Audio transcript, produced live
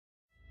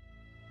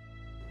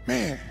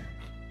Man,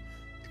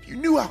 if you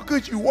knew how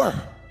good you were,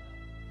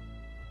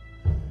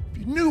 if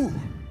you knew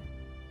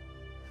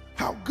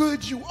how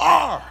good you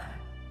are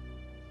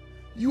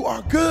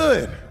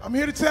good. I'm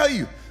here to tell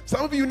you.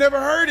 Some of you never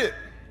heard it.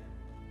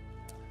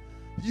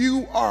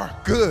 You are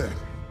good.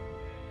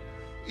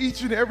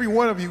 Each and every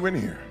one of you in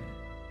here.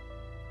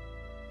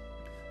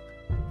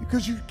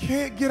 Because you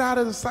can't get out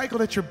of the cycle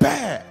that you're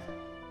bad.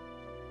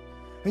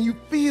 And you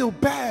feel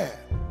bad.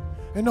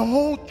 And the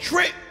whole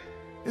trick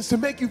is to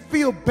make you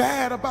feel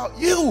bad about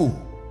you.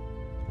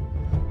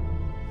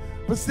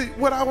 But see,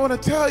 what I want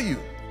to tell you,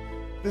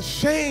 the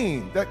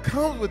shame that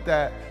comes with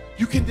that,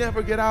 you can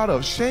never get out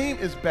of. Shame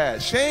is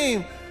bad.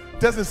 Shame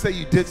doesn't say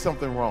you did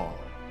something wrong.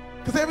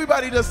 Because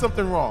everybody does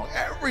something wrong.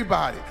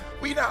 Everybody.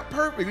 We're not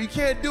perfect. We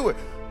can't do it.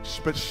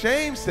 But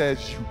shame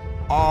says you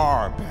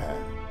are bad.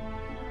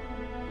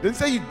 It doesn't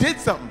say you did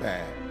something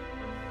bad.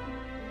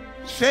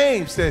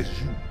 Shame says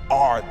you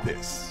are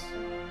this.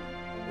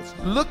 It's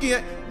looking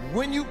at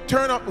when you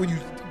turn up, when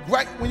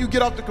you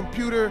get off the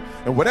computer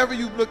and whatever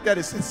you looked at,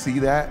 it says, see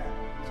that?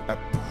 That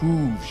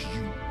proves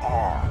you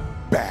are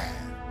bad.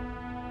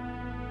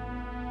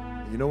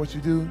 You know what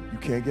you do? You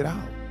can't get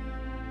out.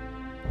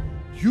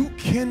 You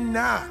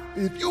cannot.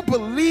 If you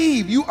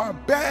believe you are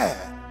bad,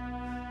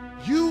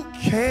 you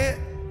can't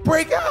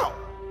break out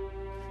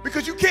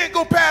because you can't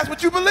go past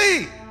what you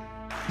believe.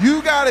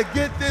 You got to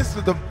get this.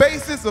 The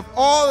basis of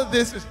all of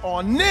this is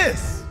on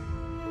this.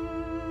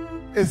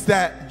 Is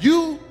that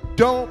you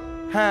don't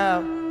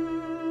have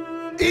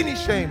any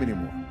shame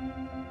anymore.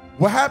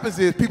 What happens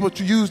is people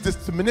use this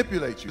to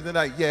manipulate you. They're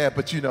like, yeah,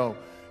 but you know,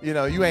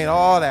 you ain't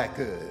all that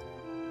good.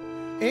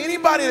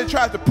 Anybody that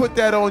tries to put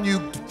that on you,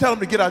 tell them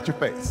to get out your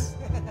face.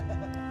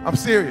 I'm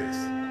serious.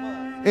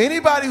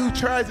 Anybody who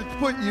tries to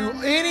put you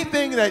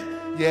anything that,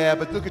 yeah,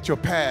 but look at your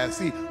past.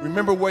 See,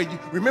 remember when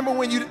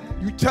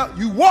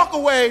you walk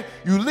away,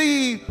 you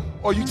leave,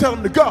 or you tell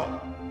them to go.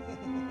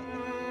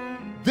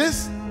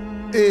 This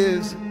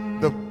is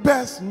the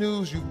best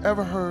news you've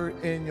ever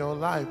heard in your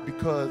life,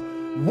 because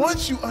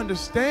once you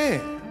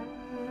understand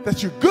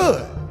that you're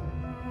good,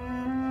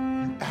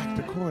 you act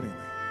accordingly.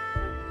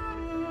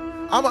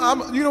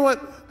 You know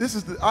what?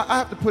 I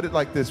have to put it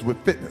like this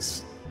with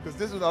fitness, because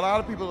this is a lot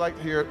of people like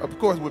to hear. Of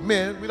course, with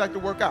men, we like to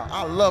work out.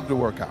 I love to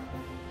work out.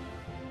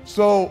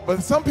 So,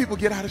 but some people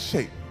get out of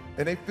shape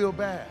and they feel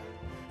bad,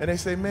 and they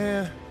say,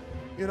 "Man,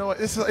 you know,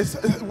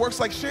 it works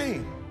like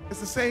shame. It's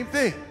the same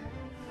thing."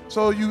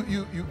 So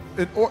you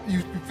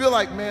feel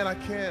like, man, I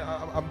can't.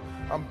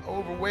 I'm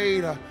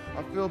overweight. I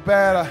feel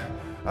bad.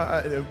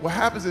 What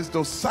happens is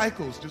those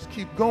cycles just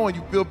keep going.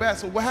 You feel bad.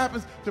 So what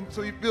happens?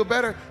 So you feel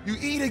better. You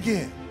eat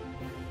again.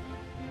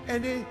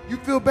 And then you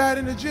feel bad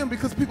in the gym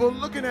because people are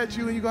looking at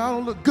you and you go, I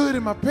don't look good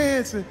in my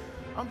pants, and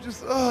I'm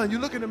just, and you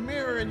look in the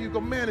mirror and you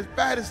go, man, this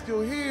fat is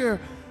still here,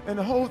 and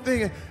the whole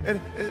thing,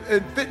 and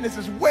fitness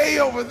is way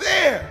over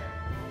there.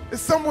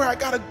 It's somewhere I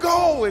gotta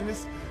go, and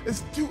it's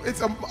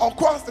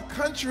across the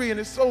country, and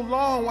it's so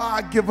long. Why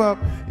I give up?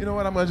 You know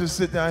what? I'm gonna just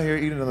sit down here,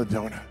 eat another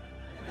donut.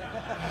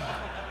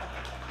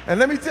 And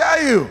let me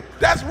tell you,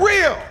 that's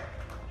real.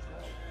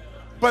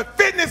 But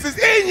fitness is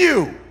in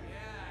you.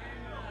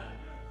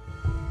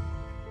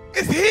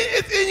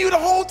 It's in you the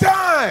whole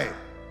time.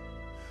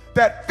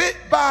 That fit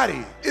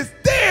body is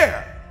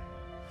there.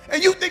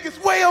 And you think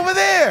it's way over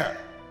there.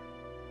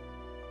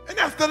 And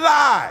that's the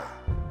lie.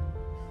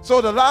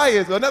 So the lie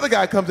is, another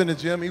guy comes in the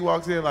gym, he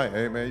walks in like,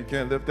 hey man, you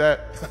can't lift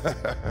that.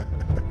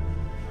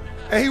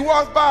 And he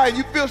walks by and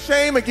you feel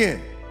shame again.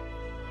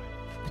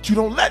 But you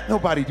don't let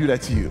nobody do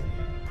that to you.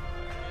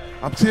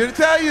 I'm here to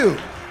tell you.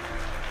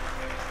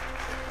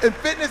 In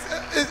fitness,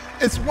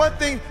 it's one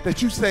thing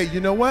that you say, you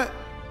know what?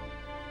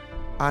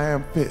 I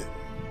am fit.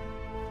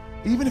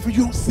 Even if you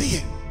don't see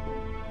it,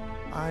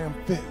 I am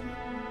fit.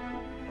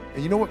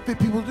 And you know what fit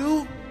people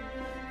do?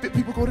 Fit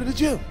people go to the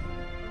gym.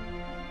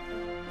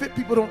 Fit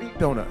people don't eat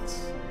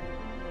donuts.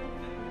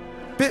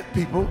 Fit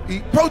people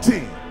eat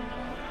protein.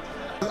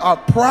 Our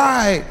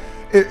pride,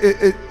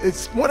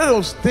 it's one of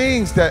those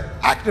things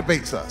that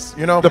activates us.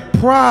 You know, the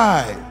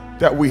pride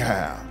that we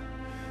have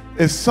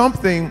is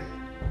something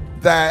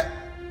that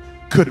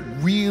could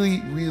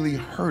really, really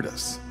hurt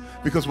us.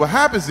 Because what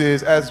happens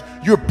is, as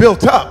you're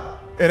built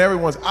up in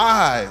everyone's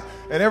eyes,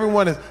 and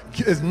everyone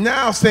is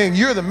now saying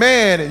you're the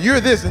man, and you're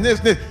this and this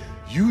and this,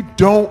 you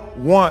don't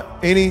want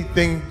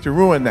anything to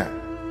ruin that.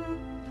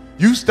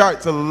 You start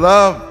to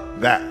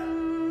love that.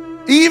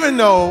 Even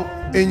though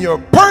in your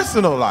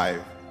personal life,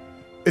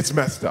 it's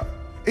messed up.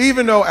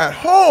 Even though at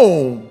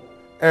home,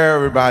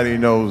 everybody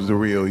knows the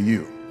real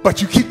you.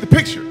 But you keep the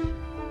picture.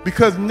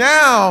 Because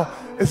now,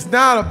 it's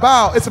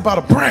about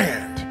a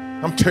brand.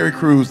 I'm Terry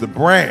Crews, the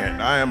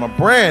brand. I am a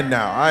brand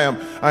now. I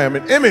am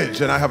an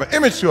image, and I have an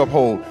image to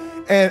uphold.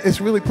 And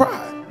it's really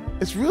pride.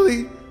 It's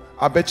really,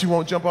 I bet you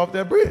won't jump off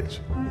that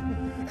bridge.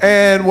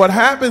 And what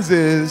happens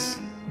is,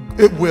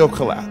 it will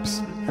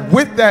collapse.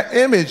 With that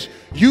image,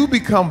 you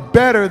become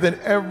better than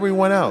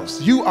everyone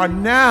else. You are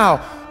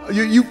now,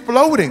 you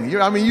floating. You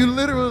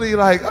literally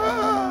like,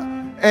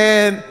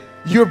 and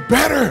you're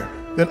better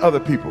than other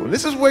people. And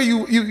this is where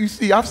you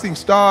see, I've seen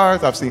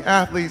stars, I've seen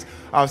athletes,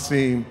 I've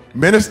seen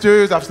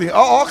ministers, I've seen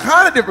all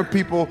kinds of different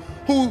people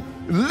who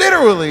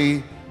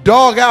literally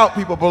dog out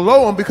people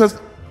below them because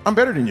I'm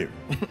better than you.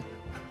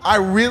 I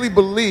really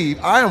believe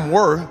I am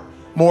worth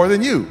more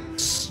than you.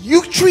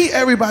 You treat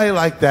everybody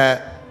like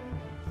that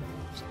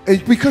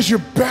because you're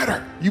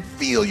better. You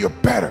feel you're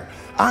better.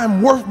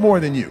 I'm worth more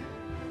than you.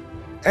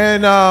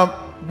 And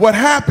what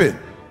happened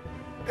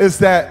is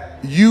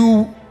that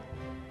you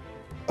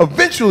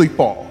eventually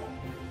fall.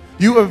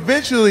 You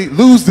eventually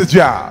lose the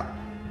job.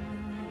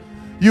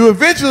 You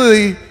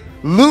eventually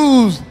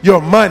lose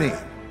your money.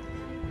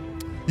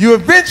 You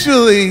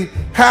eventually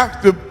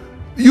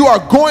you are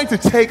going to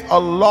take a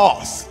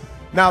loss.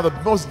 Now, the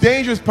most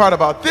dangerous part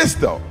about this,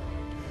 though,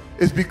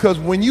 is because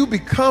when you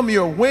become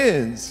your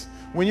wins,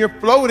 when you're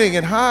floating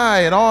and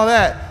high and all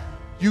that,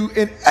 you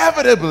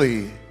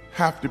inevitably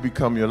have to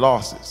become your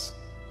losses.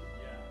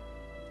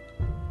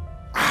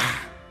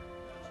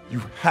 You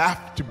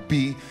have to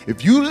be,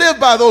 if you live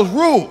by those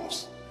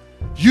rules,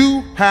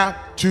 you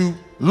have to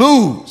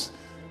lose.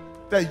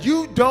 That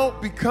you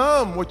don't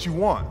become what you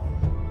want.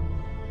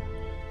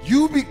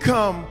 You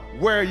become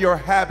where your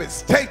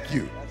habits take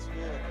you.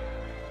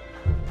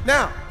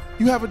 Now,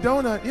 you have a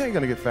donut, you ain't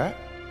gonna get fat.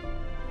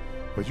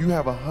 But you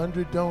have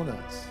 100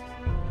 donuts.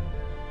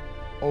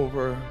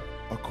 Over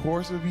a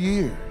course of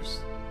years,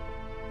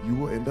 you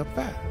will end up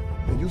fat.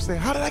 And you'll say,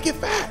 how did I get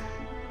fat?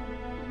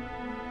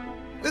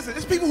 Listen,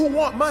 it's people who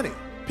want money.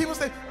 People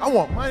say, I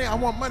want money,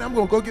 I'm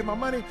gonna go get my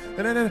money.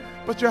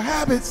 But your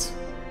habits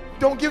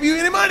don't give you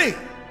any money.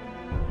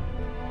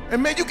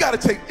 And man, you gotta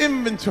take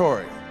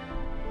inventory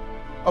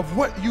of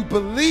what you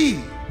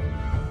believe.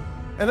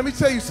 And let me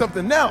tell you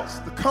something else.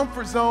 The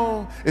comfort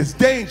zone is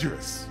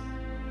dangerous.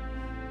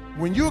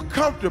 When you're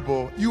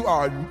comfortable, you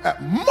are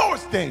at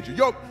most danger.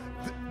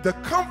 The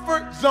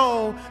comfort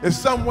zone is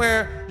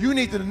somewhere you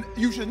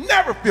should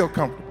never feel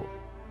comfortable.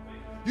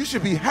 You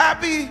should be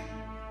happy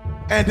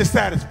and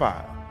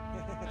dissatisfied.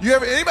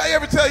 Anybody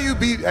ever tell you,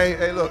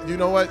 hey, look, you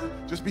know what?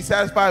 Just be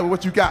satisfied with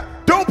what you got.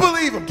 Don't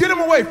believe them. Get them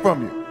away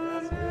from you.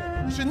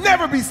 You should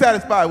never be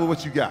satisfied with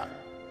what you got.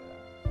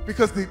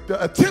 Because the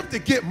attempt to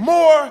get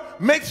more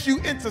makes you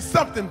into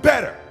something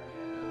better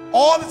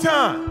all the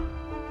time.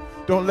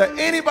 Don't let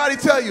anybody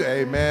tell you,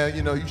 hey man,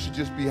 you should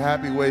just be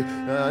happy with,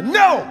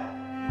 no!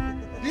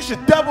 You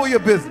should double your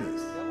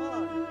business.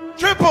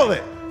 Triple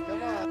it.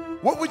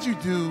 What would you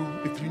do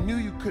if you knew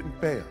you couldn't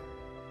fail?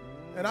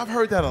 And I've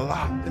heard that a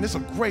lot, and it's a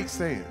great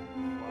saying.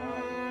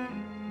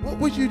 What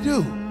would you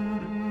do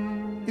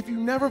if you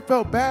never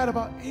felt bad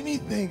about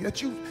anything,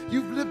 that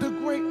you've lived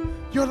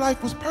your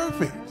life was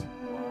perfect?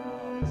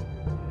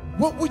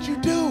 What would you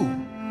do?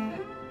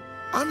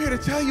 I'm here to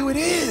tell you it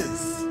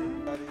is.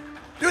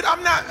 Dude,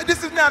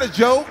 this is not a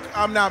joke.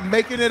 I'm not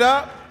making it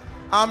up.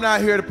 I'm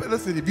not here to,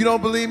 listen, if you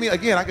don't believe me,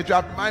 again, I could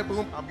drop the mic,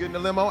 boom, I'm getting the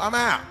limo, I'm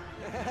out.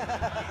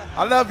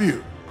 I love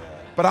you.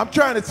 But I'm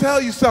trying to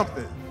tell you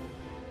something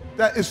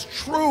that is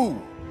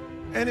true.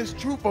 And it's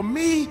true for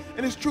me,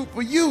 and it's true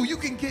for you. You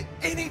can get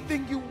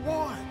anything you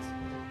want.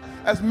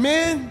 As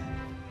men,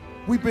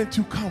 we've been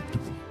too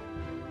comfortable.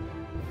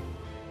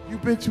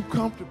 You've been too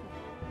comfortable.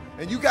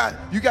 And you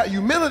got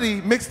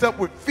humility mixed up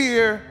with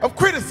fear of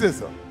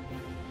criticism.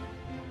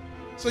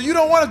 So you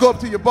don't want to go up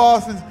to your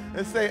bosses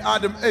and say,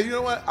 hey, you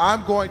know what?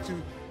 I'm going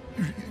to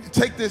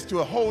take this to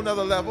a whole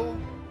nother level.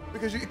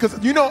 Because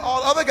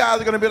all other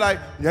guys are going to be like,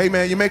 hey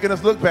man, you're making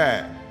us look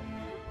bad.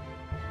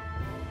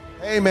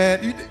 Hey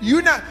man,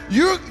 you're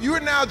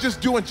now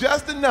just doing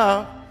just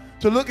enough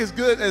to look as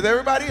good as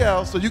everybody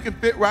else so you can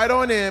fit right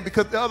on in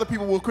because the other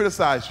people will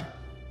criticize you.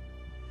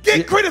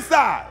 Get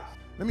criticized.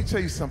 Let me tell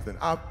you something.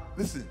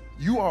 Listen,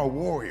 you are a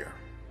warrior.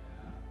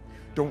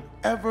 Don't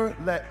ever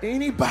let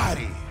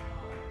anybody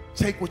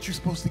take what you're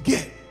supposed to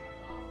get.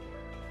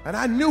 And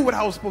I knew what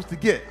I was supposed to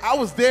get. I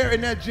was there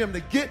in that gym to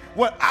get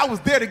what I was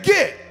there to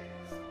get.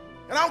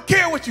 And I don't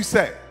care what you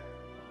say.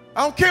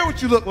 I don't care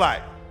what you look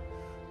like.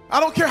 I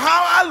don't care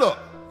how I look.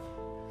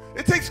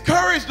 It takes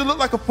courage to look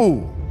like a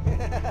fool.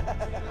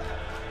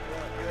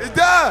 It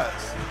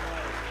does.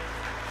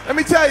 Let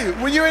me tell you,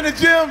 when you're in the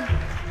gym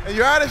and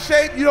you're out of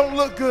shape, you don't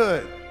look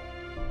good.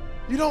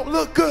 You don't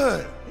look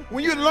good.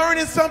 When you're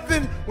learning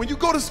something, when you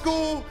go to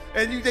school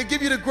and they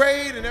give you the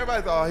grade and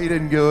everybody's, oh, he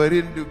didn't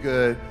do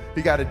good.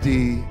 He got a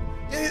D.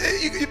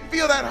 You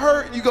feel that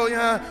hurt and you go,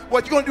 yeah,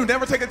 what you gonna do,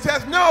 never take a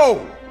test?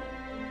 No.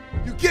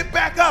 You get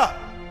back up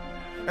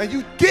and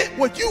you get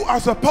what you are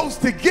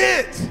supposed to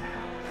get.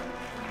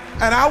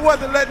 And I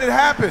wasn't letting it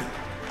happen.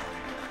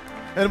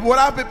 And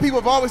people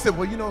have always said,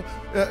 well,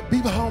 be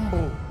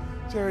humble,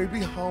 Terry,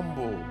 be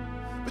humble.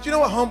 But you know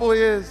what humble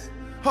is?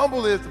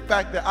 Humble is the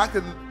fact that I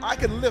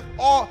can lift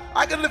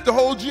the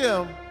whole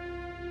gym,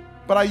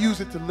 but I use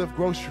it to lift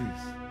groceries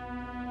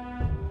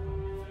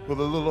for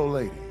the little old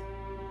lady.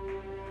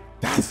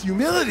 That's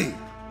humility.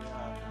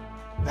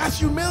 That's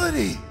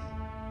humility.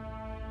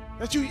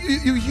 That you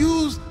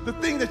use the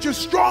thing that you're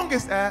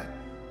strongest at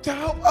to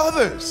help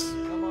others.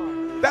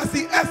 That's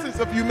the essence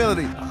of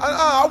humility.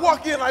 I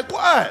walk in like,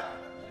 what?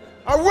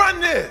 I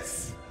run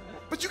this.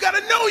 But you got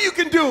to know you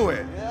can do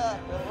it. Yeah.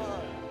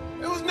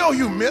 There was no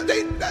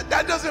humility.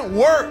 That doesn't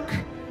work.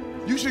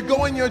 You should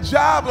go in your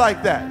job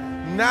like that.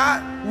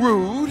 Not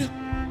rude,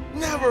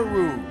 never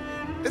rude.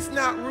 It's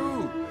not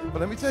rude. But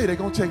let me tell you, they're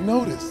going to take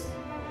notice.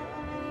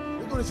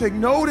 They're going to take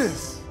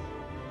notice.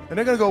 And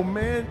they're going to go,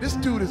 man, this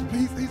dude is,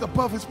 he's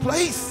above his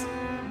place.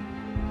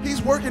 He's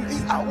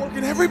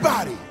outworking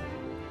everybody.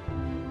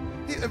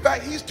 In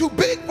fact, he's too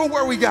big for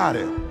where we got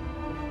him.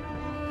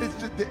 It's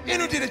the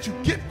energy that you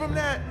get from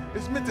that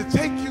is meant to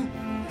take you.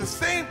 The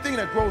same thing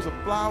that grows a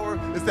flower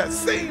is that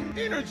same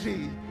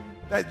energy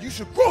that you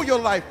should grow your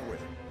life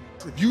with.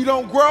 If you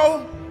don't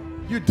grow,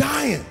 you're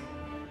dying.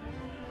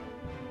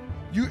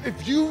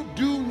 If you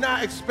do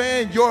not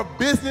expand your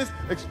business,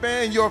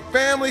 expand your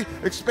family,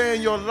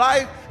 expand your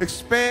life,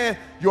 expand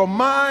your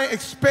mind,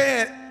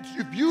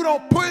 if you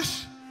don't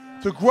push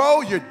to grow,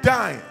 you're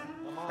dying.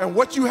 And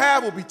what you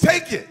have will be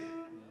taken.